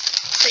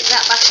 Stick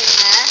that back in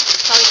there.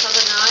 Sorry for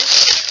the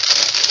noise.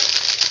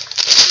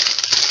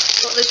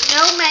 But there's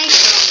no maker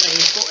on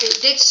these, but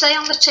it did say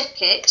on the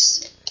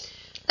tickets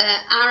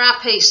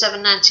RRP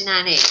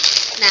 $7.99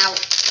 each. Now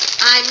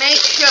I made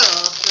sure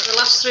that the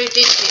last three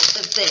digits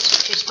of this,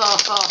 which is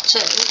 442,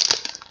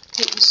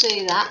 you can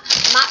see that,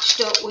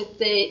 matched up with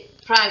the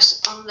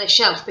price on the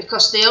shelf,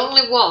 because there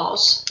only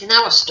was, in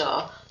our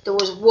store, there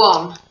was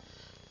one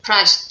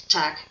price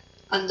tag,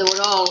 and there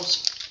were all these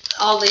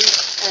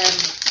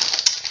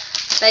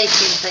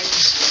baking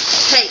things,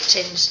 cake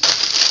tins.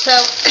 So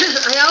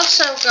I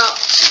also got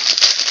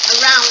a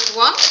round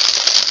one,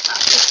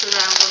 that's just a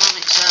round one on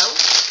its own,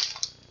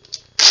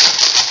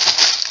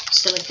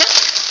 silicone,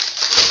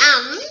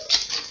 and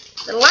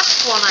the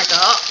last one I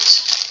got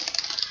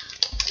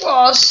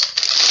was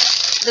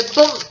the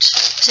bunt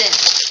tin.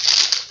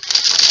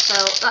 So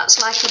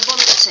that's like a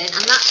bunt tin,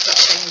 and that's got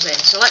things in.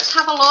 So let's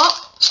have a look.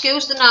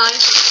 Excuse the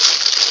noise.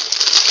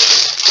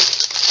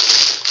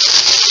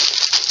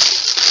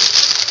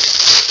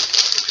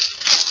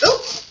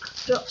 Oh,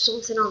 dropped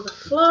something on the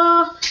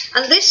floor.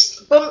 And this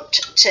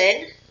bunt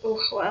tin, oh,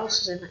 what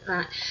else is in it?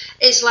 Right,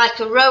 is like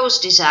a rose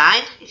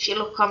design. If you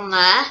look on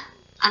there,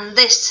 and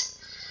this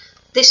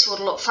would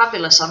look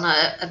fabulous on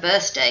a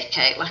birthday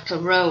cake, like a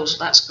rose.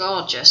 That's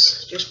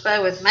gorgeous. Just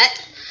bear with me.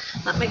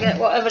 Let me get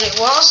whatever it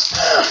was.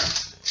 Ugh.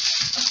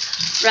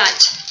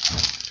 Right.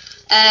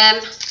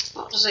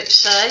 What does it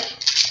say?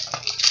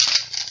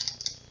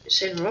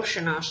 It's in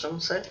Russian or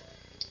something.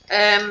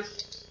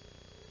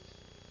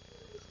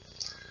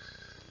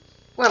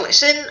 Well,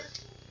 it's in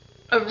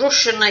a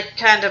Russian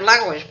kind of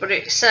language, but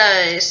it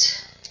says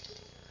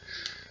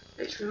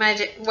it's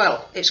made it.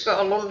 Well, it's got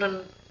a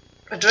London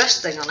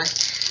address thing on it.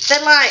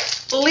 They're like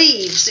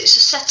leaves. It's a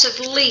set of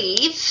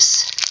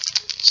leaves,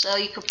 so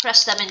you could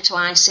press them into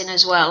icing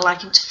as well,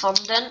 like into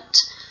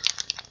fondant,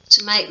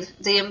 to make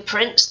the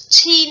imprint.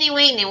 Teeny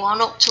weeny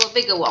one up to a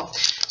bigger one.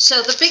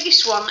 So the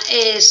biggest one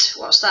is,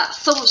 what's that,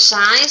 thumb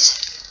size.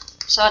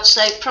 So I'd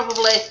say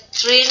probably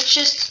 3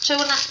 inches, 2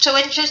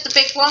 inches, the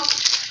big one.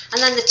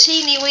 And then the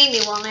teeny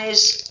weeny one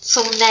is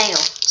thumbnail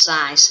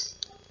size.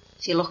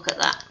 If you look at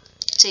that,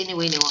 teeny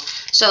weeny one.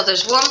 So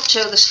there's 1,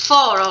 2, there's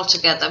 4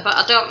 altogether, but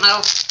I don't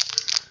know.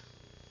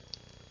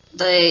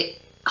 I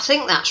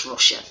think that's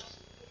Russian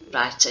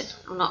writing.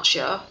 I'm not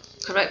sure.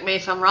 Correct me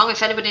if I'm wrong.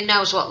 If anybody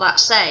knows what that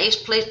says,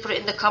 please put it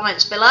in the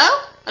comments below.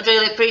 I'd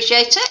really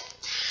appreciate it.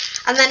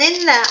 And then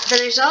in that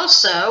there is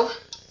also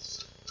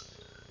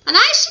an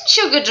icing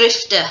sugar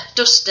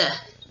duster,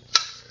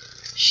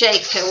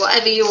 shaker,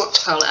 whatever you want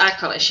to call it. I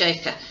call it a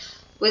shaker.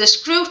 With a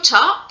screw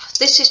top.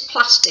 This is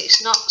plastic,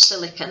 it's not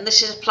silicone.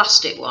 This is a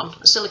plastic one.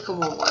 A silicone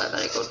won't work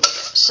very good with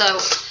it. So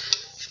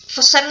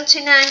for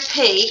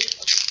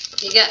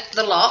 79p you get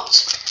the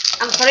lot.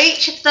 And for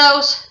each of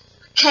those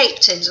cake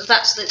tins,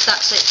 that's it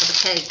for the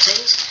cake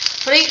tins.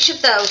 For each of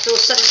those there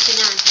was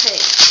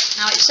 79p.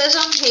 Now it says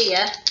on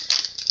here,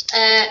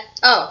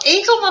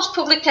 Eagle Moss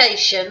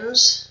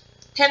Publications,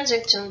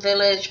 Kensington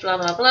Village, blah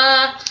blah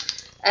blah.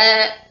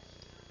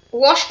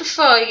 Wash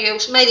before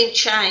use, made in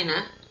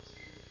China.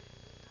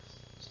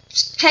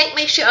 Cake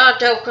mixture or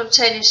dough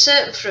containing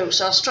certain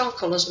fruits or strong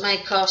colours may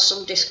cause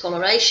some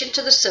discoloration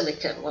to the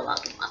silicone. Well,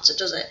 that doesn't matter,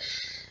 does it?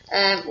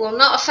 Will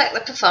not affect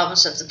the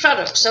performance of the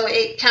product. So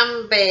it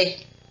can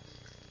be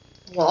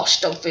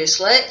washed,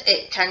 obviously.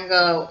 It can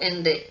go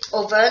in the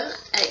oven.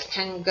 It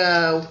can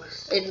go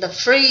in the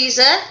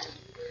freezer.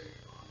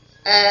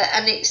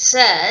 And it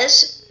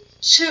says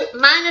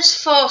minus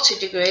 40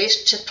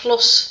 degrees to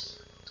plus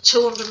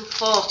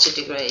 240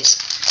 degrees.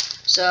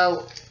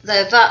 So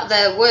they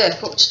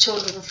work up to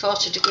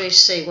 240 degrees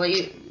C. Well,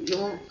 you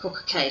won't cook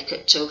a cake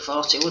at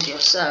 240, would you?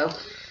 So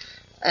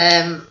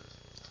that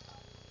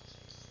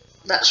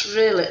is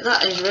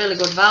really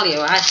good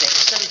value, I think.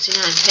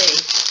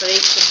 79p for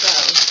each of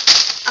those.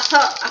 I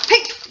thought I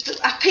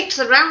picked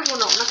the round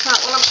one up, and I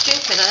thought, well, I'm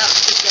stupid. I ought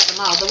to just get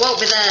them all. They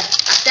won't be there.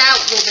 I doubt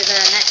they'll be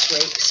there next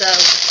week. So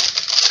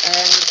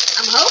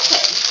I'm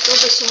hoping there'll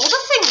be some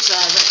other things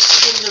there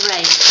that's in the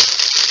range.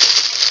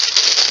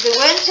 There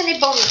weren't any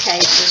bun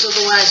cases,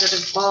 otherwise I'd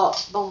have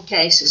bought bun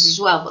cases as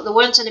well, but there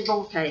weren't any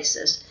bun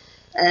cases.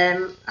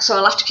 So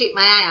I'll have to keep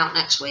my eye out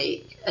next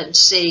week and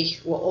see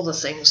what other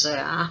things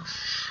there are.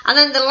 And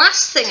then the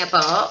last thing I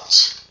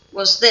bought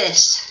was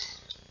this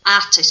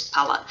artist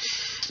palette.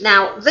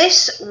 Now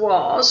this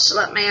was,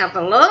 let me have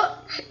a look,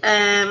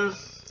 I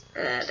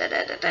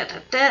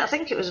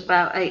think it was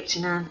about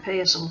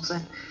 89p or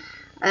something.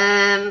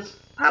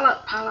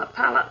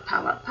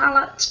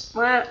 Palette,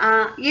 where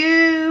are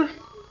you?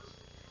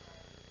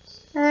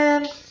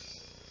 I'm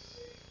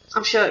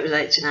sure it was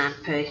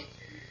 89p.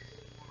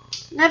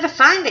 Never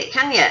find it,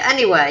 can you?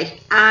 Anyway,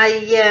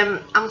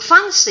 I'm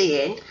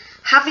fancying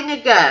having a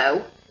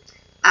go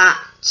at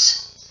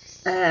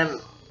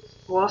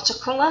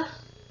watercolour.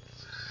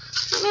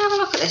 Let me have a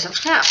look at this. I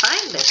can't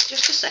find this.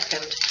 Just a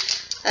second.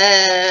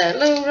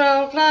 Loo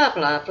roll, blah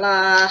blah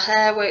blah.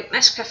 Hair wick,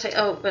 Nescafe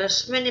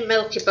Oatburst, mini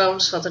Milky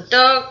Bones for the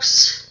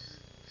dogs.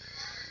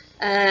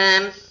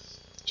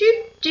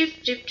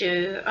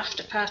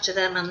 After party,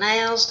 they're my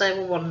nails. They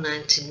were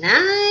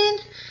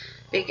 £1.99.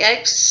 Big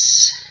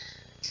eggs.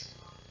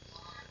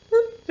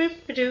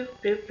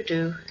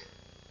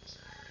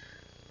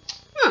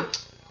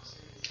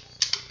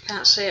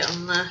 Can't see it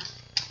on there.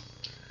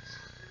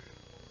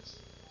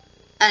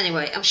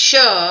 Anyway, I'm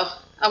sure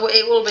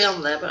it will be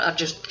on there, but I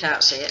just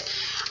can't see it.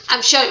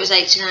 I'm sure it was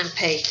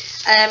 89p.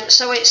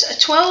 So it's a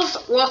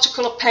 12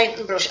 watercolour paint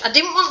and brush. I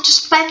didn't want to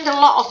spend a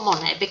lot of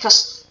money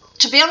because,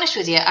 to be honest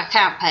with you, I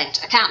can't paint,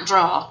 I can't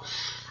draw.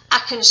 I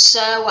can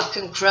sew, I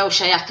can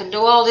crochet, I can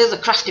do all the other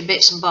crafty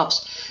bits and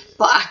bobs,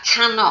 but I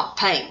cannot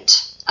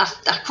paint.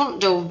 I couldn't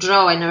do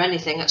drawing or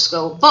anything at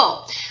school.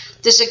 But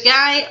there's a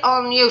guy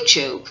on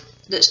YouTube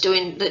that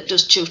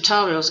does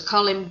tutorials. I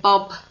call him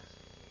Bob.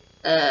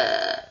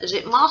 Is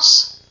it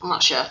Moss? I'm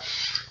not sure.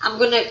 I'm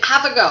going to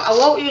have a go. I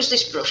won't use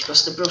this brush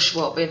because the brush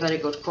won't be a very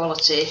good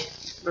quality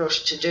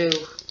brush to do.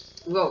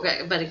 We won't get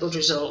a very good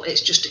result.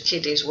 It's just a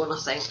kiddie's one, I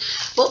think.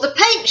 But the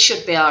paint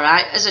should be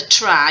alright as a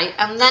try.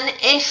 And then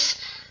if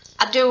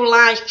I do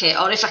like it,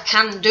 or if I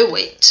can do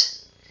it,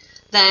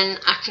 then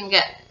I can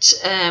get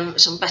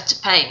some better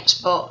paints.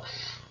 But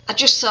I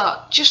just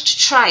thought, just to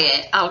try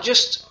it, I'll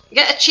just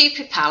get a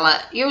cheapy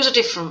palette, use a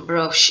different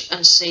brush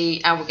and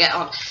see how we get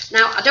on.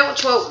 Now, I don't want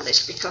to open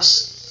this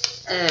because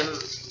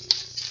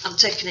I'm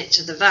taking it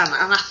to the van,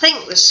 and I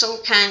think there's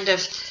some kind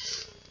of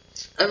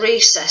a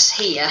recess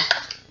here.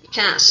 You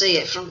can't see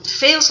it from,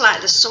 feels like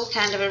there's some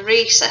kind of a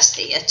recess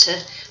here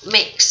to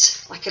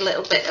mix, like a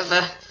little bit of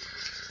a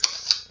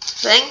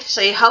thing. So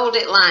you hold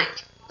it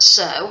like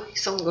so, your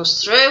thumb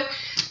goes through,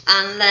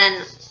 and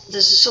then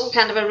there's some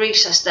kind of a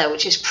recess there,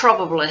 which is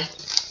probably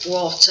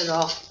water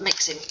or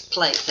mixing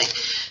plate thing.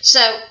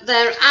 So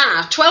there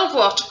are 12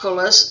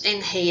 watercolours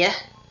in here.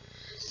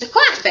 They're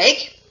quite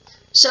big,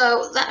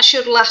 so that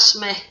should last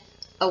me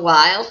a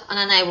while and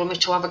enable me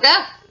to have a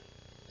go.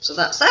 So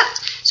that's that.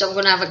 So I'm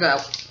going to have a go.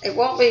 It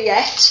won't be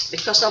yet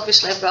because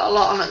obviously I've got a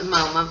lot on at the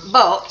moment,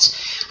 but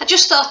I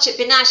just thought it'd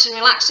be nice and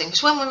relaxing,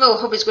 because when we move,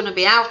 hubby's going to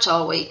be out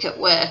all week at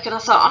work, and I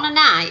thought on a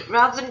night,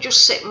 rather than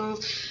just sit and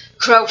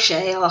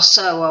crochet or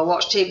sew or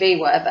watch TV,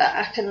 whatever,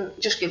 I can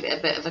just give it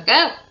a bit of a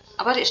go.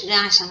 I bet it's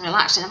nice and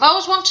relaxing. I've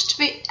always wanted to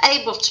be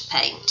able to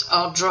paint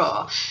or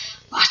draw,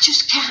 but I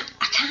just can't.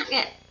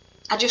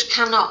 I just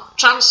cannot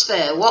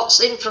transfer what's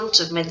in front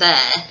of me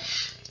there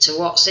to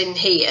what's in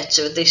here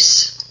to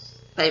this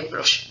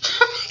paintbrush.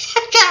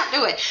 I can't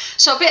do it.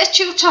 So a bit of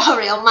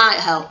tutorial might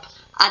help.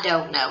 I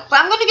don't know, but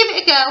I'm going to give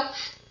it a go.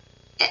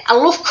 I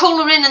love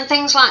colouring and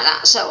things like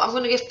that, so I'm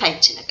going to give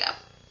painting a go.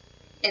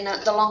 In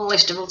the long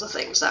list of other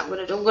things that I'm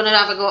going to do. I'm going to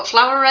have a go at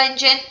flower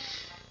arranging.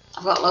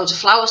 I've got loads of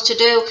flowers to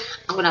do.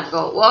 I'm going to have a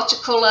go at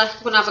watercolour.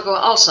 I'm going to have a go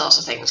at all sorts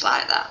of things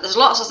like that. There's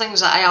lots of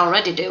things that I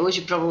already do, as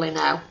you probably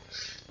know.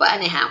 But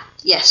anyhow,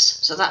 yes,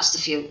 so that's the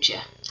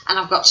future. And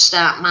I've got to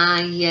start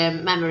my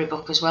memory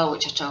book as well,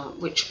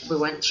 which we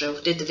went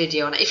through, did the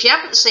video on it. If you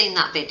haven't seen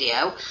that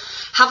video,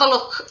 have a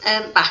look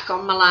back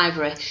on my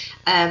library,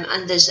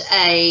 and there's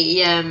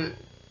a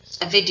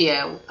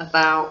video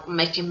about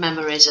making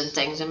memories and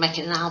things, and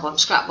making an album,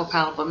 scrapbook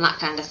album, that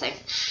kind of thing.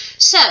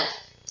 So,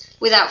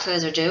 without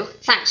further ado,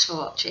 thanks for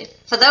watching.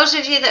 For those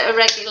of you that are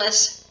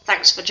regulars,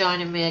 thanks for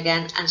joining me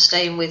again and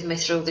staying with me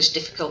through this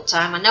difficult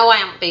time. I know I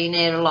haven't been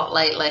here a lot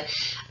lately,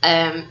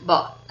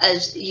 but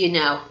as you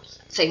know,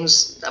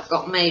 I've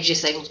got major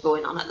things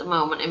going on at the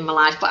moment in my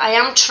life, but I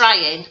am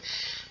trying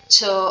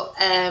to,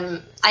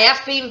 I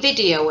have been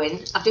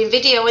videoing, I've been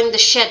videoing the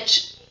shed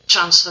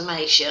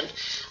transformation,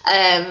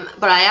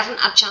 but I haven't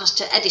had a chance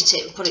to edit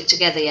it and put it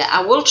together yet.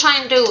 I will try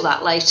and do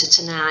that later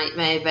tonight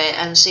maybe,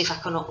 and see if I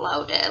can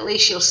upload it. At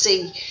least you'll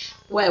see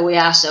where we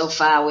are so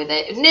far with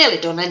it. We've nearly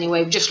done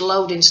anyway, we're just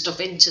loading stuff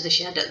into the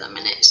shed at the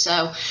minute.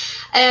 So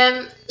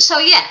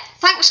yeah,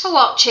 thanks for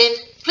watching.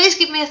 Please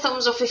give me a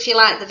thumbs up if you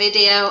like the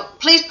video.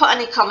 Please put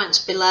any comments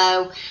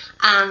below,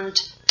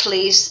 and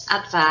please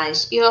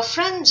advise your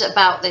friends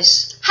about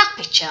this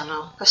happy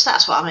channel, because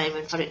that's what I'm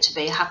aiming for it to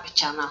be, a happy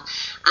channel.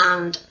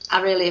 And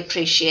I really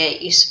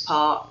appreciate your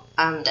support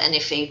and any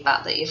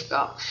feedback that you've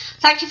got.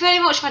 Thank you very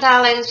much, my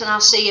darlings, and I'll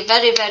see you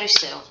very, very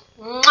soon.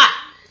 Mwah!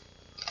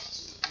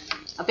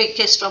 A big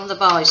kiss from the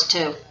boys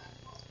too.